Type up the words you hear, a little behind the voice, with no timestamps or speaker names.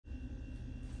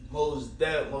Most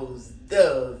dub.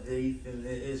 You feel me?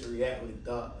 It's React with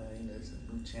Dawg, man. You know, it's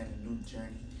a new channel, new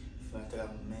journey. You feel like I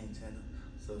got my main channel.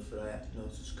 So for that, you know,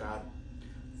 subscribe.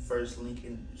 First link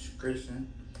in the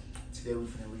description. Today we're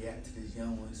gonna react to this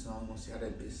Youngboy song. We're gonna see how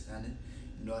that bitch sounded.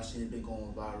 You know, I seen it been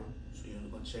going viral, so you know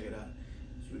we're gonna check it out.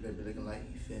 See what that be looking like.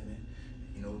 You feel me?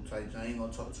 You know, I ain't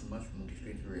gonna talk too much. We're gonna get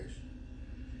straight to the reaction.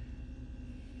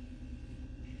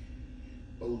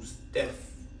 Oh,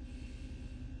 Steph.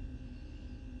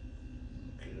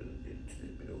 Okay, let's get to the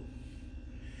video.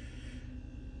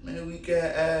 Man, we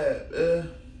got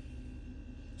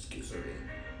let's get started.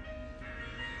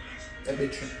 That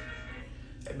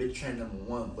bitch trend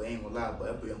 #1, but ain't gonna lie, but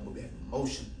that boy Youngboy be having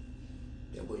emotion.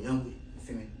 That boy Youngboy, you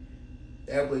feel me?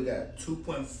 That boy got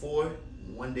 2.4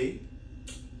 in 1 day.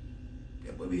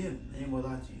 That boy be him. I ain't gonna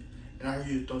lie to you. And I heard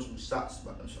you throwing some shots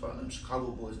about them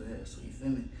Chicago boys in there. So you feel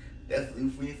me? Definitely,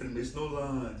 we ain't finna miss no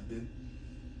lines, bitch.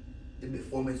 It been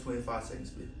 4 minutes 25 seconds,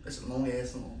 bitch. That's a long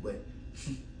ass song, but.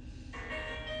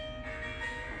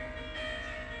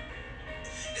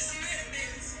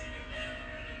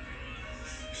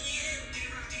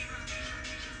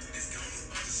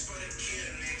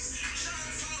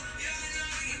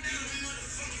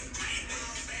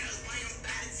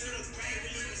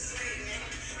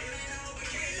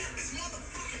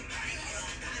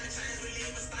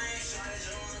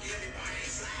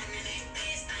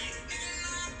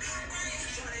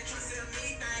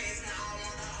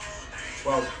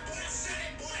 Wow.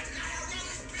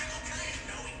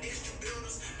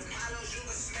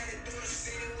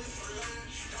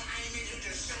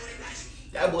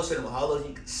 That boy said in hollow,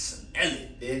 you can smell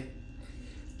it, man.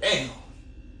 Damn.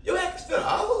 Yo, I can smell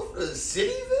hollow for the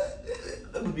city,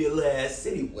 man? That would be a little ass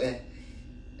city, boy.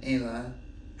 Ain't lying.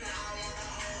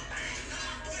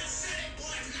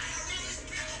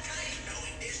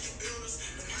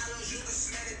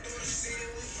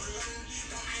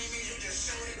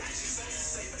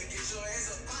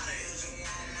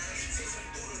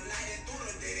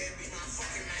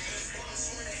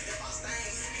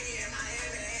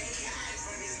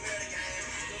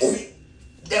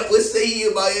 That would say he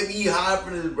in Miami, he high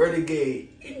from the renegade.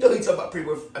 You know he talking about Pretty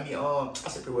Boy, I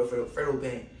said Pretty Boy, Fredo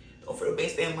Bang. Don't Fredo Bang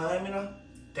stay in Miami now?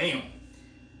 Damn.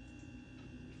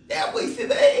 That boy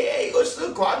said, hey, go to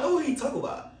the I know what he talking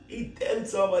about. He definitely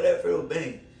talking about that Fredo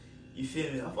Bang. You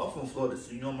feel me? I'm from Florida,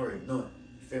 so you know I'm already knowing.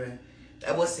 You feel me?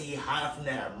 That boy say he high from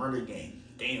that murder game.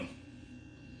 Damn.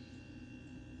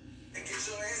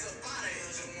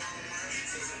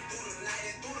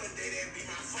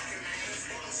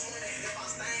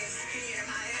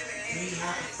 He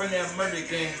high from that murder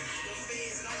game.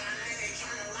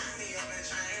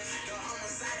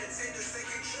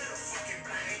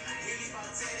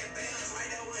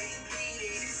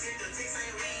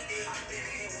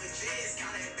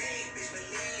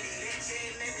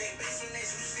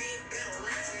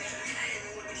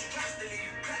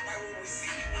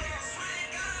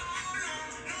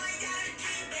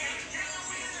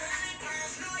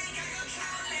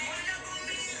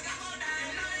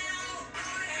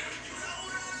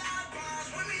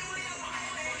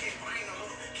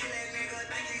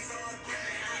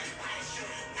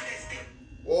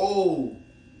 Whoa.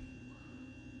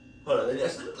 Hold on,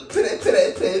 let's play.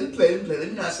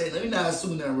 Let me not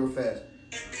assume that real fast.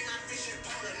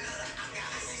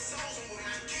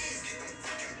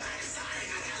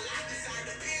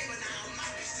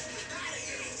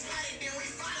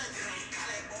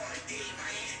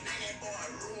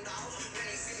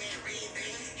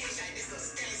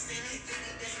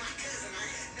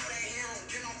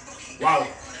 Wow.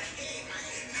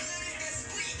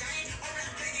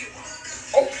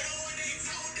 Oh.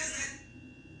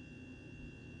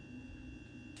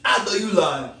 I know you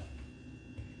lying.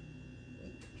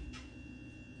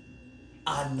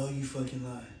 I know you fucking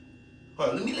lying. Hold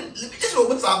on, let me just one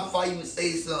more time before I even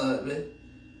say something, man.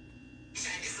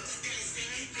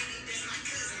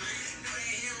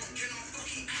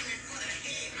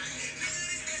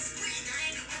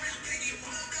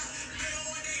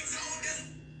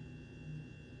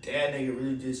 That nigga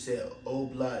really just said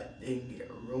Oblock didn't get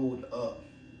rolled up.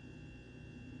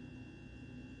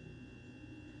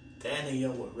 That nigga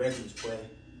Youngboy reckless play.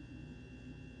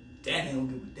 That nigga don't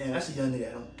give a damn. That's a young nigga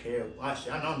I don't care. Watch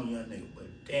it. I know I'm a young nigga, but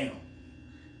damn.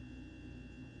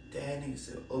 That nigga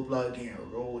said Oblock getting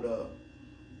rolled up.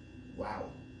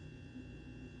 Wow.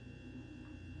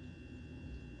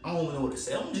 I don't even know what to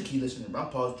say. I'm gonna just keep listening. I'm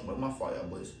pausing too much. My fault, y'all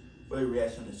boys. For the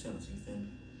reaction to the channel, so you feel me?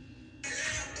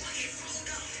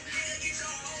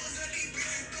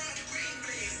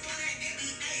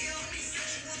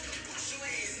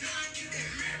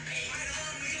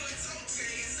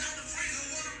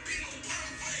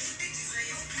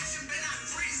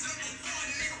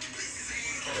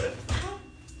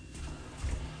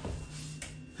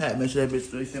 Had to make sure that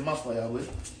bitch really fit my fault, y'all with.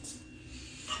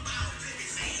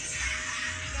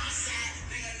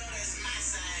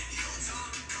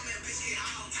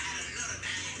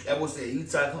 That boy said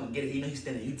Utah, come get it. You know he's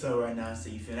staying in Utah right now,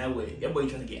 so you feel that way. That boy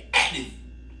trying to get active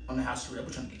on the house. That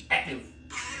boy trying to get active.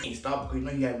 He ain't stop because you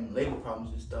know you having label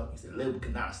problems and stuff. He said label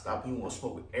cannot stop. He want to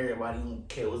smoke with everybody. He don't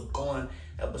care what's going.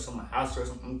 That boy on my house or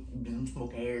something. I'm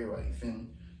smoking everybody. You feel me?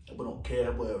 That boy don't care.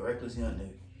 That boy a reckless young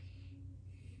nigga.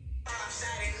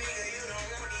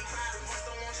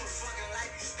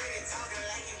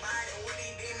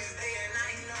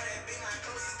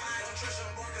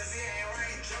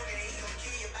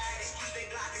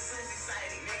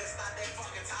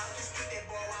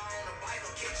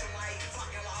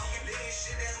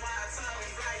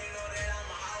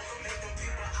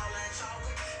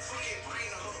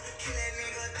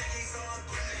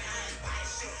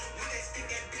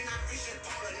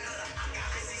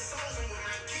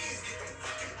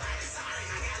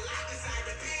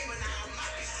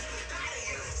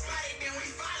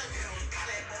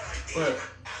 But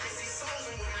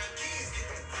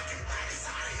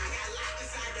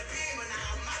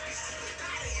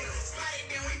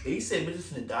he said bitches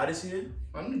finna die this year.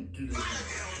 I'm gonna do this.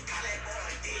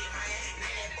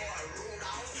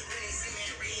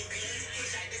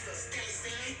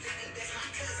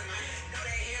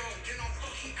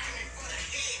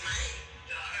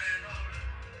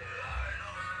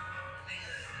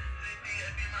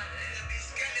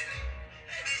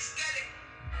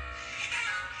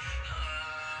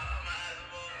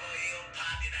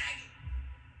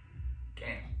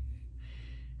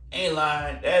 Ain't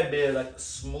lying, that bitch like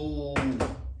smooth.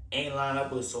 Ain't lying,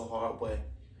 that bitch so hard, but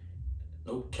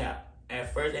no cap.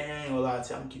 At first, I ain't gonna lie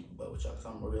to you, I'm keeping butt with y'all because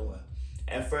I'm a real one.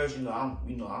 At first,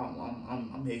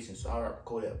 I'm Haitian, so I rap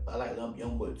Kodak. But I like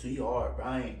Youngboy too. He hard, bro.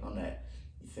 I ain't on that.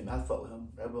 You feel me? I fuck with him.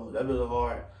 That bitch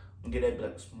hard. I'm gonna get that bitch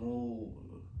like smooth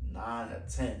 9 out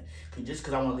of 10. Just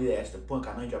cause I wanna leave that extra point.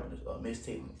 I know you dropping this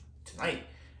mixtape tonight,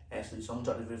 actually. So I'm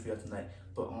gonna drop this video for y'all tonight.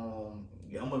 But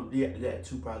yeah, I'm gonna react to that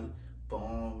too probably. But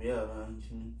yeah, man, you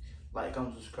feel me? Like,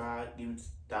 comment, subscribe, give me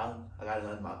 1,000. I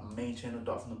got my main channel,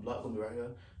 Dawkfromtheblock, gonna be right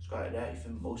here. Subscribe to that, you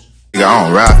feel me? Motion. Nigga, I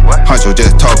don't rap, Huncho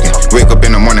just talking. Wake up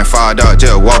in the morning, 5 dog,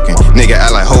 just walking. Nigga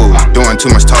act like hoes, doing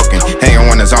too much talking. Hanging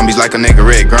one of zombies like a nigga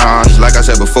red grind. Like I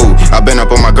said before, I been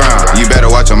up on my grind. You better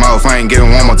watch your mouth, I ain't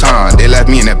giving one more time. They left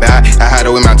me in the back, I had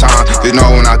to wait my time. You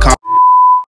know when I come.